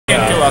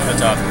off the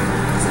top.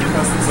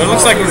 But it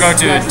looks like we're going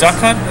to Duck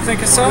Hunt, I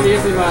think it's so. I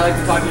like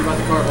to talk about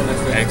the Cardinal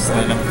next week.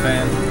 Excellent, I'm a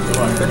fan.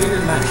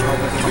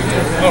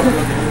 Oh.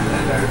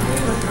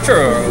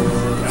 Sure.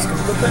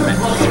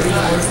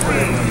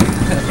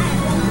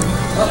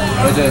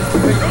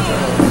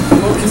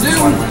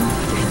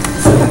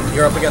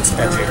 You're up against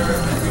Edgy.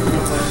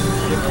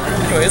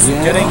 Anyways,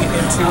 getting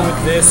into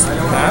this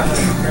match.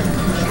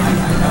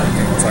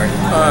 Sorry.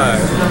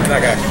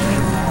 That guy.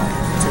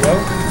 2-0?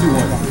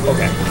 2-1.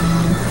 Okay.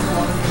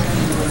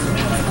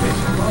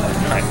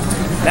 Alright.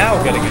 Now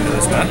getting into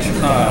this match.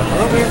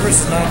 Brobear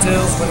versus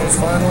 9Tales winners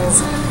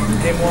finals.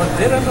 Game 1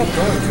 did end up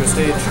going to a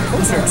stage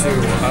closer to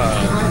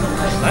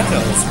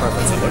 9Tales'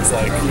 preference, it looks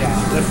like. Yeah.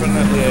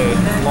 Definitely a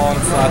long,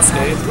 flat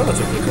stage,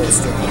 relatively close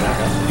to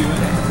Omega.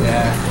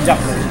 Yeah.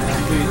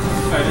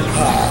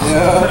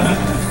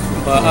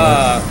 But,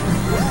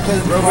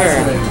 Brobear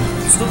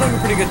still doing a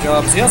pretty good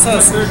job. Zias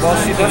has, well,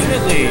 she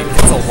definitely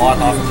gets a lot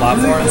off of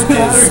platforms, is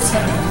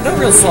no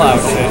real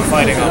slouch in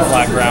fighting on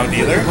flat ground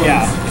either.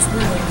 Yeah.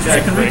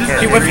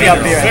 He whipped me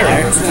up here.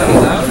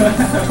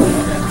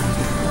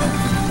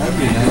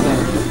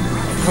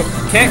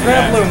 Can't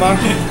grab Luma.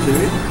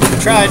 We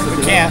tried,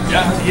 we can't.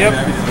 Yep.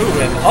 Ooh,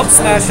 and up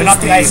smash is not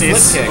the flip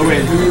iciest. kick.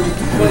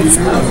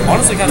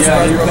 Honestly, kind of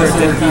surprised Brobear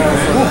didn't.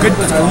 Ooh, good.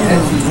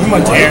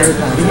 Luma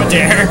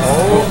dare.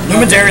 Oh.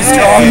 Luma dare is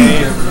strong.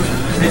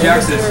 Hey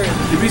Jackson,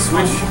 did we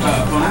switch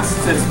opponents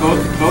since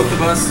both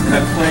of us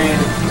have played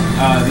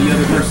the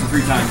other person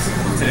 3 times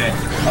today?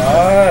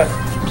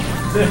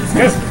 If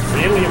you guys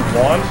really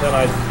want, then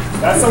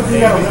that's something you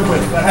gotta live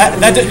with.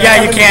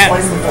 Yeah, you can't.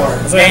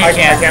 So Yeah, you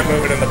I can't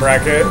move it in the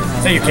bracket.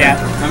 So you can't.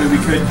 I mean,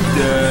 we could,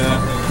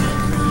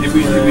 if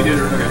we did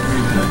it, okay.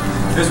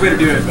 There's a way to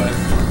do it, but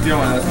if you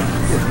don't want to,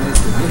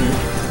 that's fine.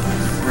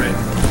 Right.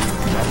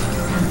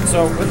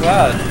 So with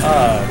that,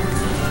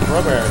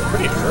 Brobear,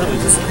 pretty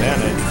early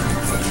disadvantage.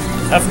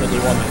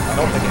 Definitely one that I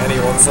don't think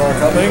anyone saw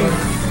coming.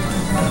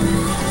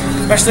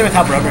 Especially with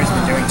how Brobear's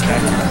been doing today.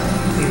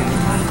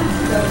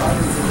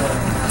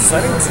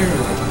 Deciding to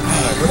go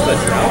for the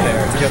down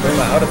air to get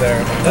Luma out of there.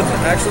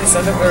 Doesn't actually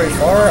send it very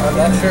far. I'm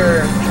not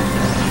sure.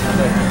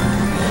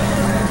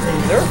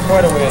 They're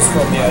quite a ways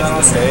from the edge of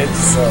the stage,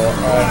 so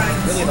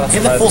really not surprised.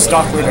 In the full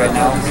stock lead right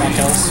now,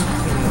 9Tales.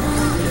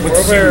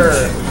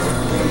 Brobear,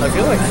 I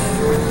feel like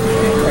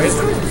he's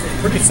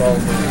pretty solid.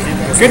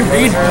 Good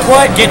read,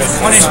 but gets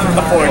punished from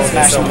the forward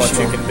smash. So much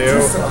you can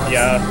do.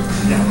 Yeah.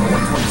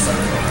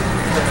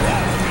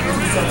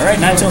 Alright,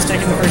 9Tales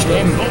taking the first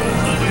game.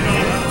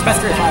 Best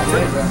 3 of 5,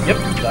 right? Yep,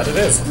 that it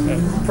is. And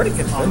pretty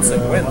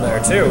convincing win there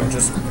too.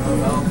 Just, I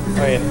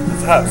mean,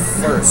 that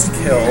first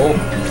kill.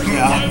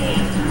 Yeah.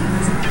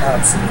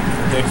 Absolutely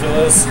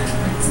ridiculous.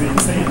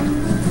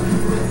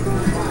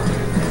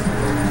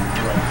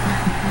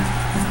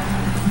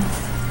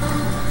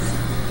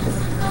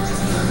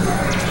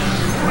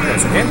 Okay,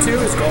 so game 2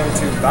 is going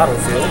to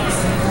Battlefield.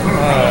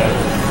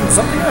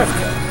 Something I've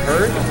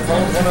heard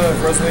from one of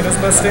Rosalina's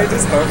best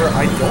stages, however,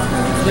 I don't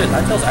know that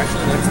 9Tales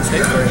actually likes the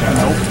stage very much.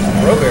 Nope.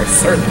 Brobear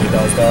certainly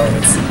does, though.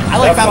 I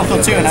like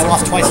Battlefield too, and I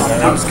lost twice on it.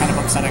 That was kind of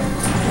upsetting.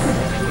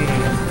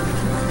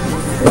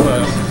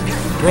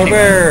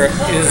 Brobear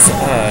is,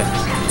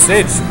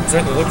 stage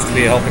certainly looks to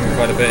be helping her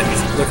quite a bit,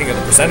 just looking at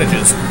the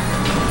percentages.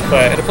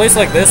 But at a place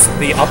like this,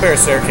 the up air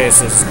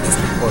staircases just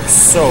work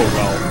so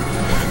well.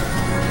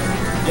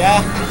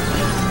 Yeah.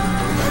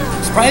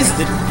 I'm surprised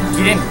that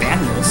he didn't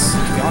ban this,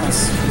 to be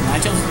honest.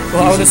 9Tales.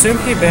 Well, I would assume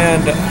he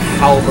banned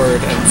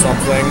Halberd and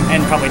something.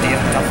 And probably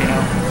DM Tough, you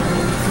know.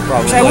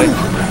 Probably. Which I wouldn't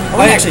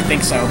actually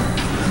think so.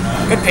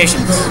 Good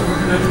patience.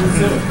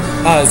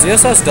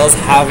 ZSS does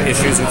have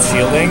issues with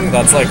shielding.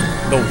 That's like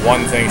the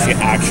one thing she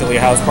actually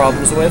has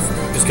problems with,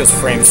 just because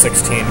frame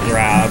 16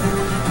 grab.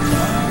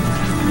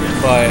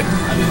 But,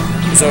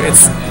 so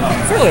it's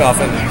fairly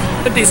often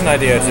a decent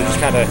idea to just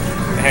kind of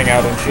hang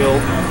out and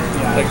shield.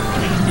 Like,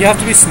 you have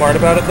to be smart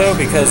about it though,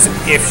 because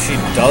if she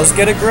does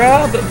get a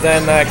grab,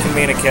 then that can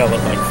mean a kill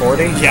at like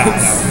 40. Yeah, I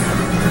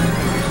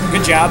know.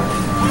 Good job.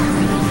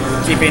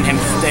 Keeping him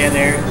stay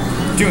there,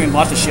 doing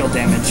lots of shield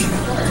damage.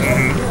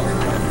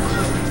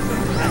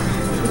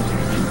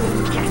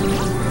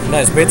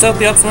 Nice, baits out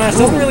the up smash,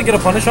 doesn't really get a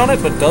punish on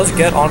it, but does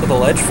get onto the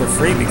ledge for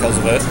free because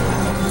of it.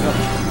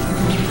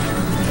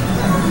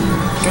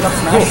 Good up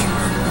smash. Cool.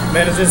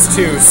 Manages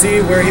to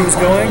see where he was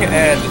going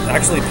and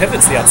actually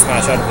pivots the up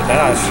smash out of the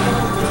dash.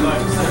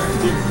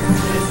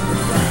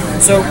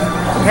 So,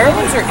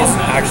 Paralyzer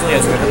isn't actually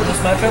as good in this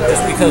matchup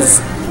just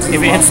because if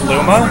it hits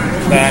Luma,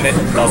 then it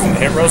doesn't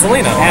hit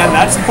Rosalina. And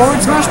that's the forward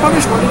smash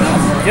punish. What it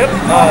is. Yep,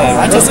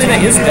 Rosalina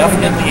is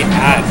definitely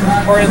at,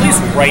 or at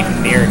least right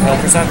near kill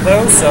percent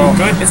though, so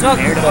it's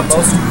not the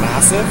most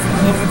massive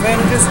of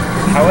advantages.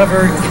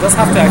 However, he does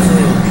have to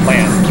actually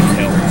land the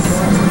kill,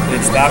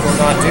 which that will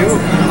not do.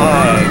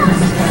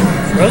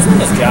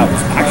 Rosalina's jab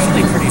was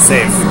actually pretty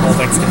safe, all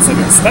things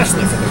considered,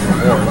 especially for the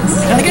rewards.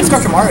 And against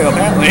Dr. Mario,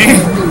 apparently.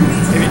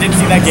 If you didn't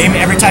see that game,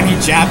 every time he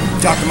jabbed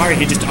Dr. Mario,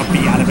 he'd just up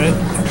B out of it.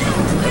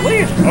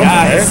 Really? Okay.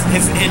 Yeah,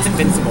 it's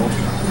invincible.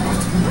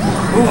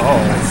 Ooh.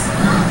 Oh.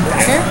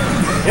 Back air?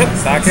 Yep,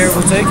 back air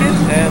will take it,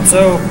 and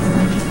so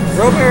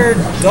Brobear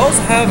does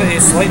have a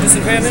slight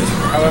disadvantage,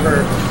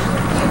 however...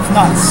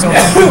 Not so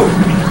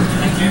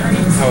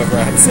However,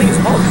 I have to say his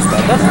apologies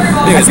about that.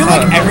 I feel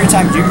like every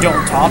time you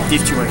don't top, these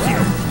two are here.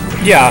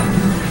 Yeah,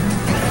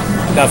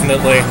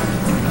 definitely.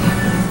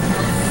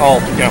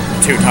 All,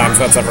 2 times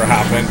that's ever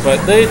happened,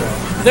 but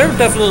they're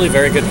definitely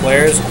very good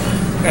players,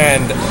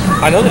 and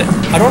I know that,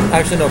 I don't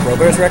actually know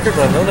Brobear's record,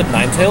 but I know that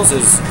 9Tales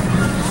is,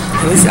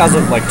 at least as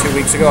of like 2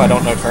 weeks ago, I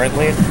don't know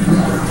currently,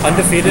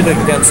 undefeated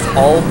against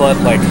all but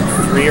like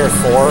 3 or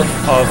 4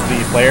 of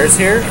the players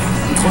here.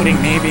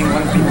 Including me being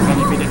one of the people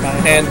undefeated by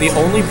it. And the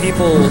only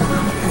people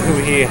who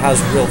he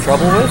has real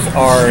trouble with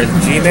are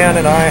G-Man,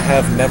 and I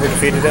have never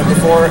defeated him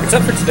before,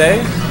 except for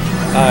today.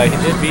 He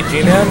did beat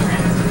G-Man,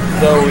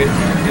 though it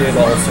did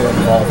also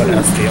involve an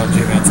SD on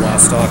G-Man's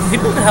last stock. He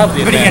didn't have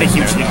the advantage. But he had a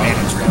huge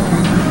advantage,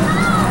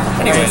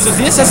 though. Anyway, so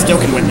ZSS still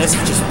can win this,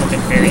 just with a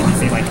very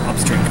easy, like,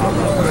 upstream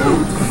combo.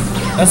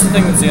 That's the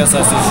thing with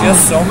ZSS, is she has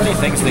so many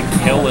things that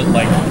kill at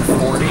like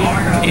 40.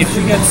 If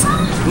she gets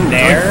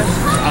Nair,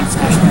 on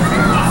Smash.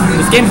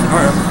 This game is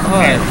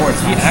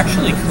he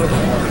actually could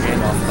have won the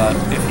game off of that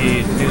if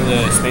he knew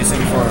the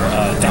spacing for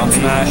down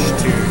smash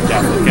to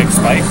down kick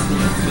spike.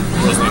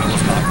 Rosalina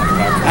was not coming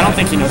back. I don't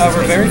think he knows.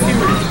 However,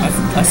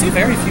 I see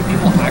very few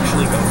people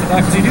actually go for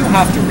that because you do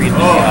have to read the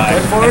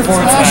and forward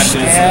smash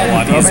is a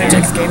lot easier.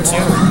 Game 2.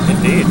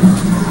 Indeed.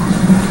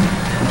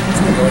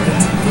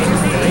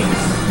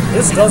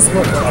 This does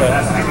look like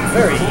a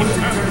very even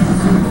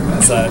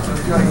set.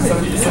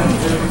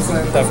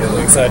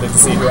 Definitely excited to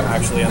see who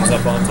actually ends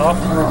up on top.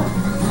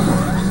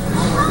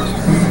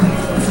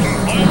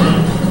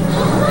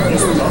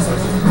 This was awesome.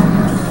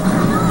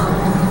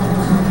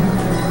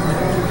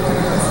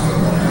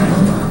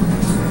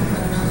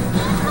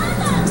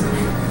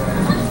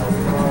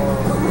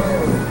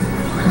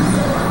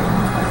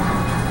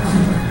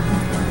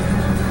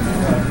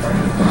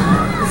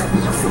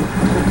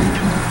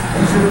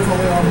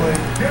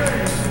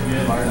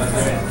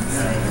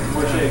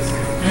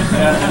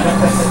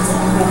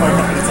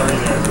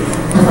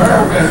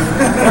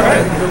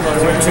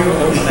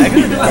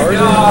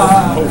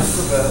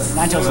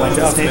 Ninetales wins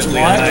the stage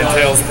Definitely a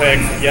Ninetales pick.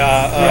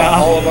 Yeah,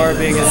 Olimar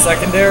being his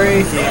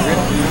secondary, he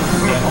really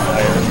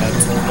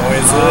environmental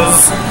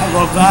noises. I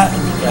love that.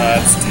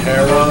 That's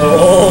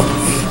terrible.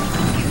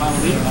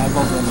 I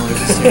love the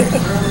noises too.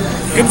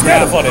 It's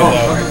kind of funny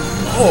though.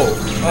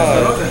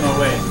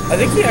 I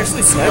think he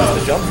actually sniped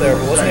the jump there,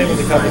 but wasn't able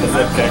to cover the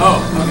flip kick.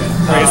 I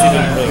guess he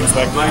didn't really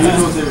expect it.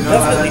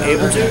 Definitely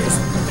able to.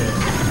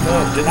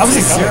 That was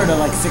a 0 to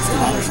like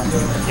 69 or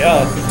something.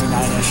 Yeah.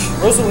 59-ish.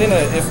 Rosalina,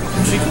 if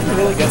she can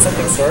really get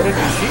something started,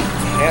 she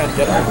can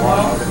get a lot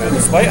out of it.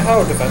 Despite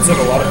how defensive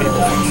a lot of people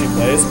think she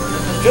plays,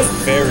 just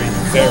very,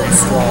 very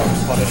strong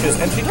punishes.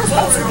 And she does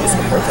have some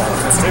decent approach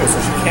options too,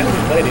 so she can be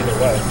played either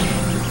way.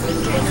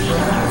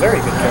 Very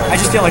good character. I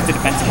just feel like the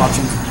defensive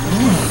options.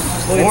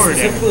 Well,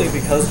 specifically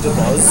because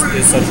DeBuzz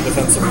is such a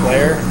defensive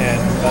player, and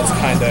that's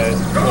kind of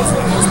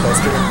Rosalina's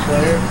poster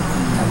player.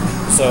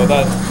 So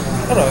that,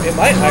 I don't know, it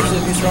might actually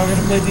be stronger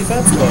to play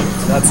defense, but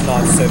that's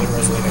not to say that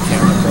Rosalina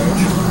can't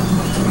approach.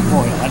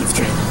 Oh yeah, that is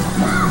true.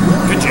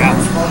 Good job.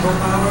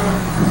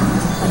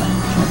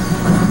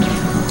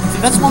 See,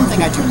 that's one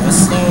thing I do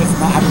miss, though, is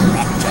not having a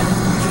rapid jump.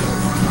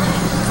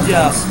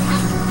 Yeah.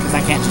 Because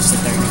I can't just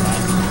sit there and do that.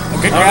 A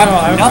good grab,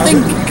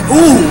 nothing.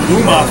 Ooh,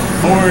 Luma,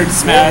 forward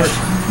smash.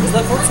 Was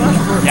that forward smash?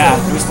 Yeah,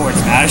 it was forward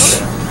smash.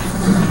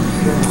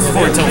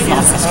 Forward tilt's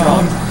not so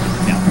strong.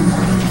 Yeah.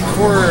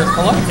 For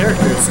a lot of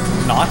characters,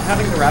 not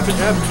having the rapid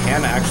jab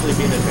can actually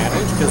be an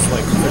advantage, because,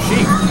 like, for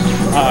Sheik,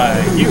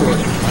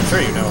 I'm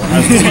sure you know,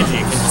 as a CG,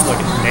 can just,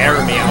 like,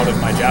 nair me out of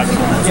my jab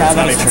combos. Yeah, it's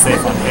not even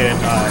safe on hit.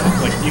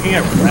 Like, you can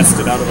get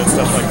rested out of it,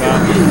 stuff like that.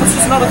 That's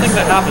just not a thing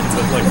that happens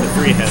with, like, the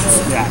 3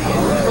 hits. Yeah.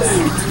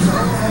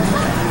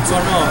 So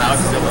I don't know how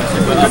Alex is able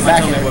to but I'm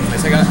back in what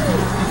place I got.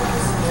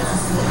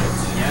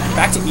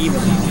 Back to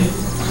even.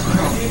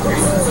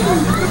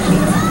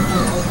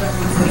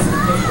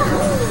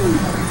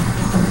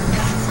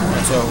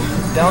 So,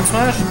 down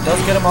smash does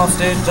get him off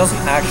stage,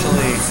 doesn't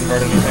actually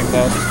hurt anything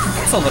though.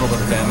 It's a little bit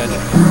of damage.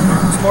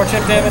 Some more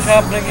chip damage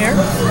happening here.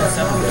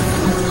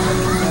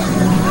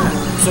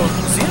 So,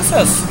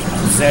 ZSS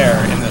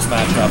Zaire in this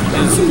matchup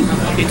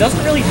it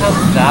doesn't really have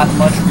that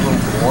much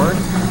reward,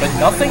 but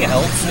nothing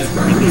else is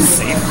really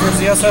safe for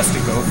ZSS to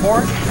go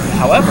for.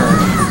 However,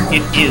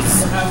 it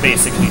is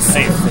basically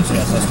safe for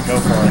ZSS to go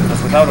for it,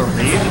 because without a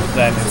read,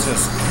 then it's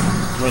just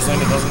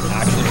Rosalina doesn't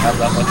actually have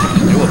that much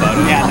to do about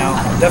it. Yeah, no.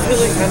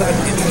 Definitely kind of an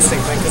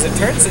interesting thing, because it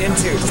turns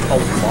into just a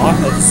lot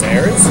of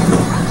Zairs,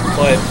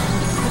 but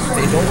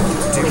they don't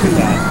do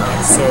that much.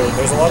 So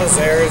there's a lot of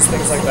Zairs,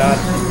 things like that.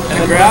 And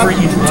then grab, for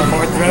each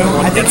forward throw.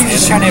 I think he's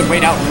just trying to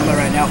wait out Luma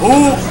right now.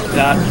 Ooh!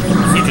 That,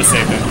 he just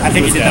saved it. I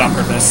think he did that on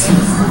purpose.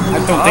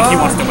 I don't think he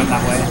wants to win that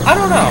way. I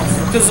don't know,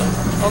 because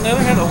on the other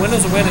hand, a win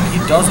is a win, and he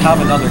does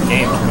have another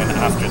game to win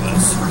after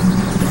this.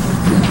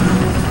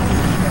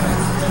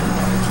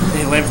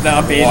 He lived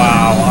the up 8.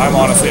 Wow, I'm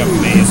honestly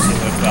amazed he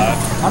lived that.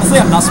 Honestly,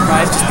 I'm not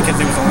surprised just because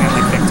it was only a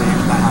like 50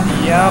 by Honey.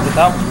 Yeah, but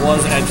that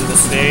was edge of the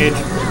stage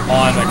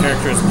on a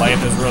character as light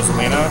as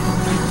Rosalina.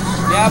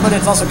 Yeah, but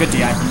it's also good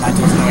DI from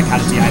 9Tales knowing how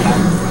to DI that.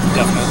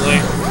 Definitely.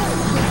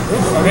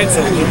 Okay, so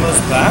Luma's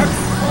back.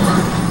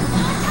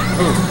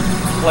 Ooh,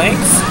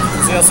 Planks.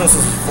 ZSS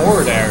is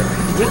forward air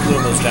with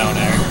Luma's down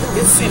air.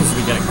 It seems to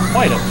be getting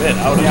quite a bit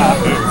out of that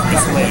move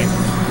recently.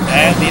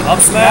 And the up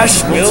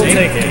smash will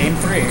take it. Game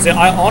 3. See,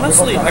 I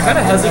kind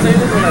of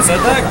hesitated when I said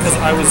that because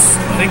I was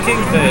thinking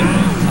that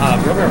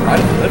Brobear might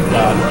have lived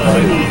that,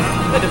 but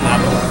that didn't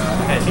happen.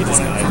 Okay, he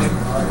just died.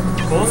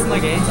 Both my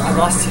games, I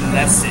lost to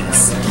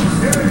Nessus.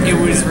 It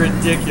was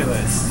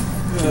ridiculous.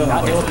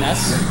 Not deal with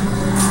Ness?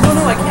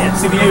 No, I can't.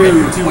 So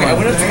wait, I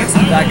went up against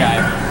that guy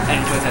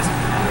and he was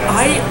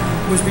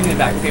I was bringing it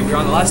back. Okay, we were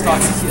on the last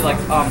talks. He was.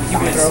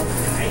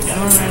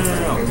 No.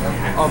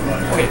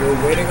 Okay,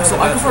 We're waiting on so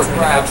I prefer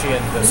grab.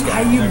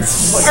 I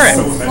use. Alright,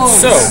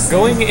 so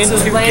going into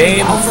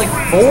game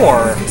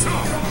 4,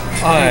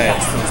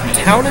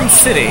 Town and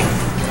City.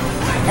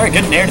 Alright,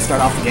 good nair to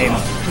start off the game.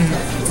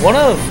 One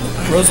of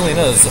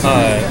Rosalina's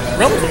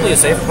relatively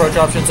safe approach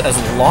options, as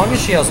long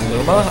as she has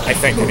Luma, I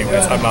think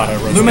anyways, I'm not a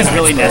Rosalina Luma's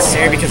really expert.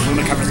 necessary because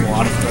Luma covers a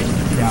lot of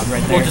ground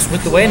right there. Well, just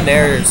with the way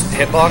Nair's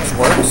hitbox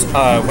works,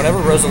 whenever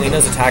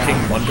Rosalina's attacking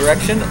one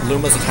direction,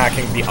 Luma's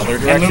attacking the other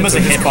direction. And Luma's so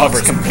a it just hitbox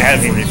covers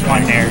completely everything.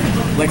 on Nair.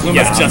 Like,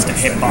 Luma's just a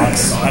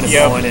hitbox. That is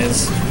all it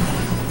is.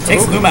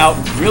 Takes Luma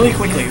out really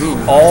quickly. Ooh.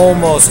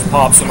 Almost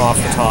pops him off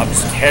the top,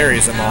 just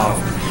carries him off.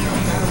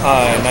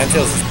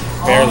 9Tales just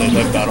barely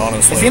lived that,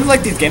 honestly. It seems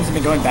like these games have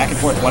been going back and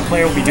forth. One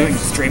player will be doing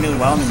extremely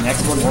well, and the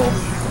next one will.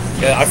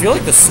 Yeah, I feel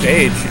like the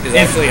stage is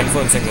actually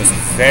influencing this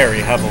very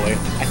heavily.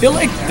 I feel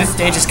like this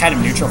stage is kind of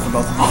neutral for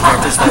both of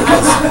these characters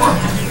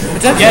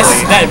because yes,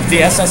 that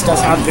the SS does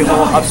have the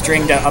whole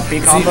upstring to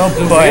upbeat combo,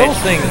 The but real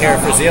thing here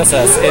for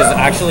ZSS is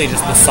actually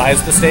just the size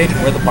of the stage and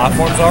where the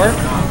platforms are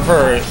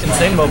for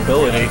insane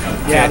mobility.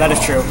 yeah, that is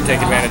true.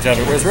 Take advantage of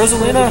it. Whereas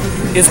Rosalina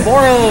is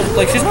more of,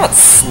 like, she's not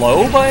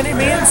slow by any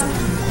means,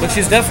 but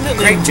she's definitely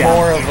Great jab.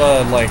 more of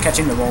a, like,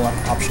 Catching the roll up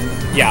option.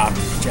 yeah.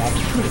 Jab.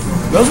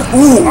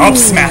 Ooh, up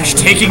smash,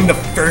 taking the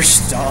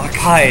first stock.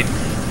 Hide.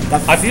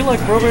 I feel like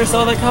Brobear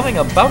saw that coming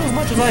about as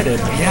much as I did.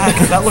 Yeah,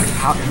 because that looked.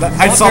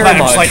 I saw very that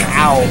and I was much. like,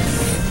 ow.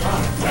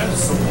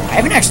 I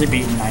haven't actually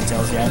beaten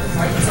 9Tales yet.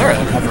 Alright.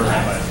 Ever.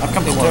 I've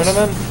come close.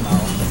 Tournament?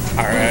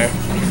 No. Alright.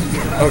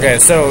 Okay,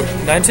 so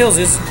 9Tales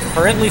is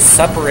currently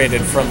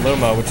separated from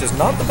Luma, which is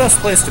not the best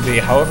place to be.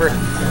 However,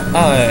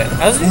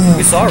 as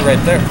we saw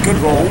right there, Good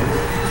roll.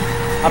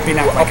 Up B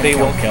now. up B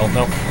won't kill,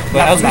 no.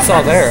 But as we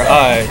saw there,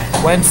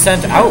 when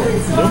sent out,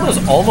 Luma's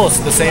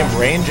almost the same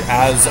range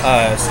as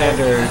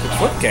standard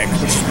flip kick.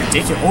 Which is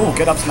ridiculous. Oh,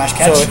 good up smash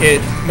catch. So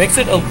it makes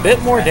it a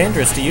bit more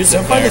dangerous to use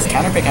So it far, there. this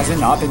counter pick has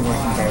not been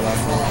working very well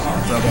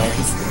for Brobear.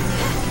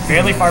 He's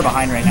fairly far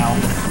behind right now.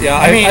 Yeah,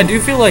 I do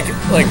feel like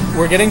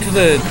we're getting to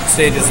the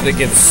stages that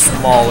give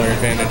smaller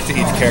advantage to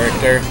each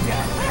character. Yeah.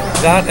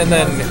 That, and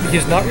then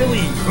he's not really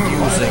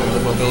using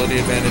the mobility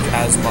advantage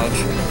as much.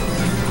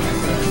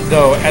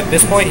 Though at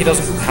this point he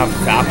doesn't have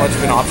that much of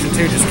an option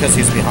to, just because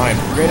he's behind.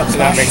 Great up so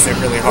that smash. makes it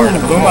really hard.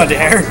 Luma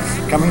there,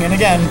 coming in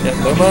again. Yeah,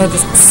 Luma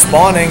just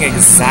spawning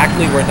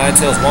exactly where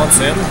 9Tales wants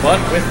him, but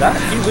with that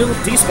he will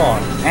despawn,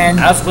 And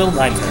as will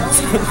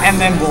 9Tales. and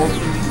then we'll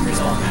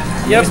respawn.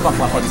 Yep. Respawn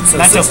platform. So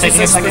 9Tales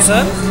taking a 66%.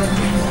 second.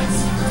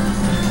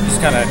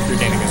 Just kind of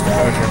regaining his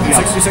composure.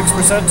 Yeah.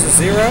 66% to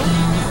 0.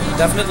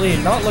 Definitely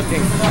not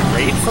looking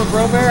great for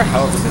Brobear.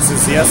 However, this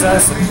is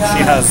CSS.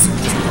 She has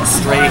just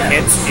stray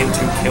hits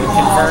into kill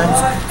confirms,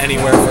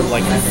 anywhere from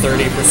like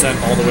 30%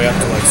 all the way up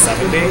to like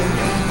 70.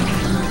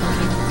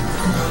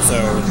 So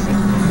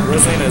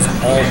Rosalina is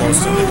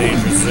almost in the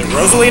danger zone.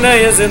 Rosalina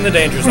is in the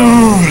danger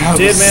zone.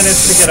 Did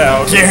manage to get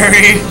out.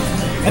 Scary.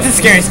 That's a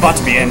scary spot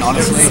to be in,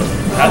 honestly.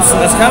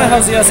 That's kind of how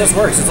ZSS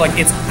works. It's like,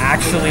 it's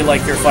actually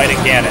like you're fighting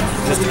Ganon.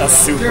 Just a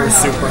super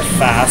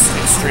fast,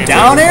 extreme.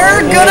 Down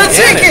air, gonna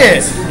take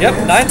it! Yep,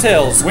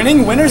 9Tales.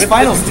 Winning winners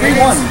finals,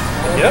 3-1.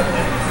 Yep.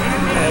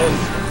 And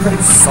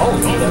pretty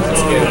solid.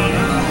 That's good.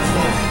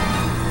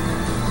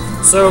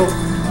 So,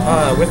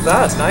 with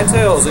that,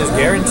 9Tales is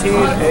guaranteed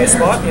a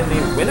spot in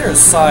the winner's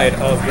side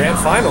of Grand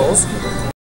Finals.